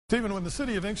Stephen, when the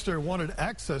city of Inkster wanted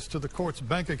access to the court's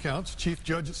bank accounts, Chief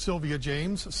Judge Sylvia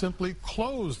James simply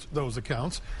closed those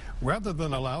accounts rather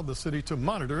than allow the city to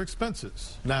monitor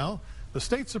expenses. Now, the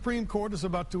state Supreme Court is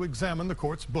about to examine the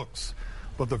court's books.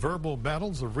 But the verbal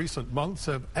battles of recent months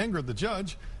have angered the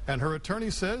judge, and her attorney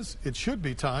says it should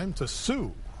be time to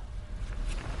sue.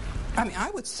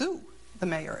 I would sue the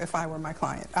mayor if I were my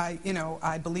client.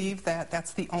 I believe that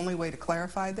that's the only way to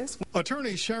clarify this.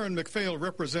 Attorney Sharon McPhail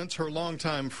represents her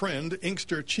longtime friend,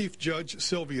 Inkster Chief Judge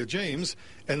Sylvia James,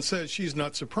 and says she's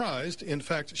not surprised. In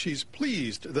fact, she's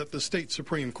pleased that the state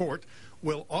Supreme Court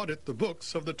will audit the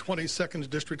books of the 22nd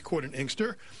District Court in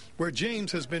Inkster, where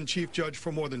James has been chief judge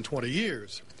for more than 20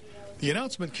 years. The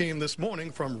announcement came this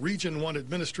morning from Region 1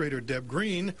 Administrator Deb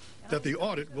Green that the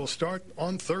audit will start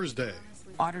on Thursday.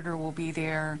 Auditor will be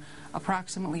there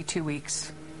approximately 2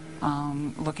 weeks,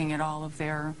 looking at all of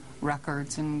their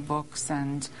records and books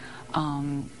and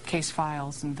case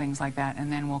files and things like that,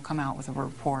 and then we'll come out with a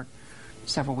report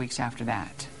several weeks after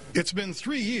that. It's been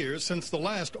 3 years since the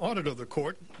last audit of the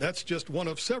court. That's just one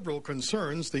of several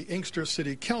concerns the Inkster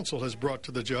City Council has brought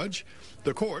to the judge.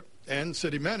 The court and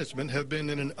city management have been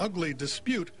in an ugly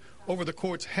dispute over the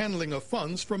court's handling of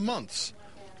funds for months.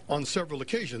 On several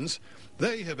occasions,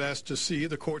 they have asked to see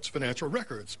the court's financial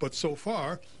records, but so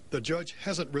far, the judge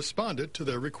hasn't responded to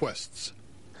their requests.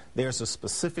 There's a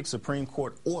specific Supreme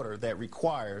Court order that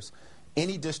requires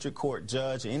any district court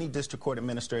judge, any district court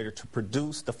administrator to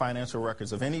produce the financial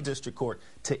records of any district court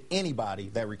to anybody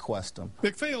that requests them.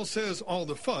 McPhail says all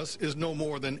the fuss is no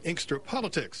more than Inkster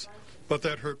politics, but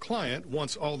that her client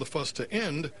wants all the fuss to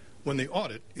end when the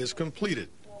audit is completed.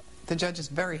 The judge is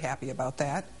very happy about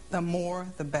that. The more,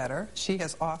 the better. She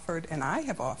has offered, and I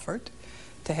have offered,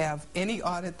 to have any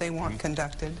audit they want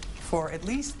conducted for at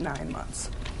least 9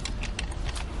 months.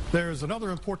 There's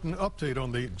another important update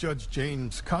on the Judge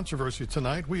James controversy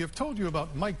tonight. We have told you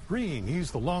about Mike Green.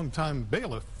 He's the longtime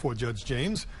bailiff for Judge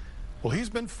James. Well, he's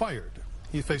been fired.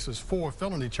 He faces 4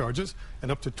 felony charges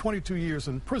and up to 22 years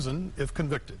in prison if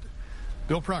convicted.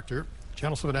 Bill Proctor,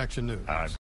 Channel 7 Action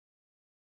News.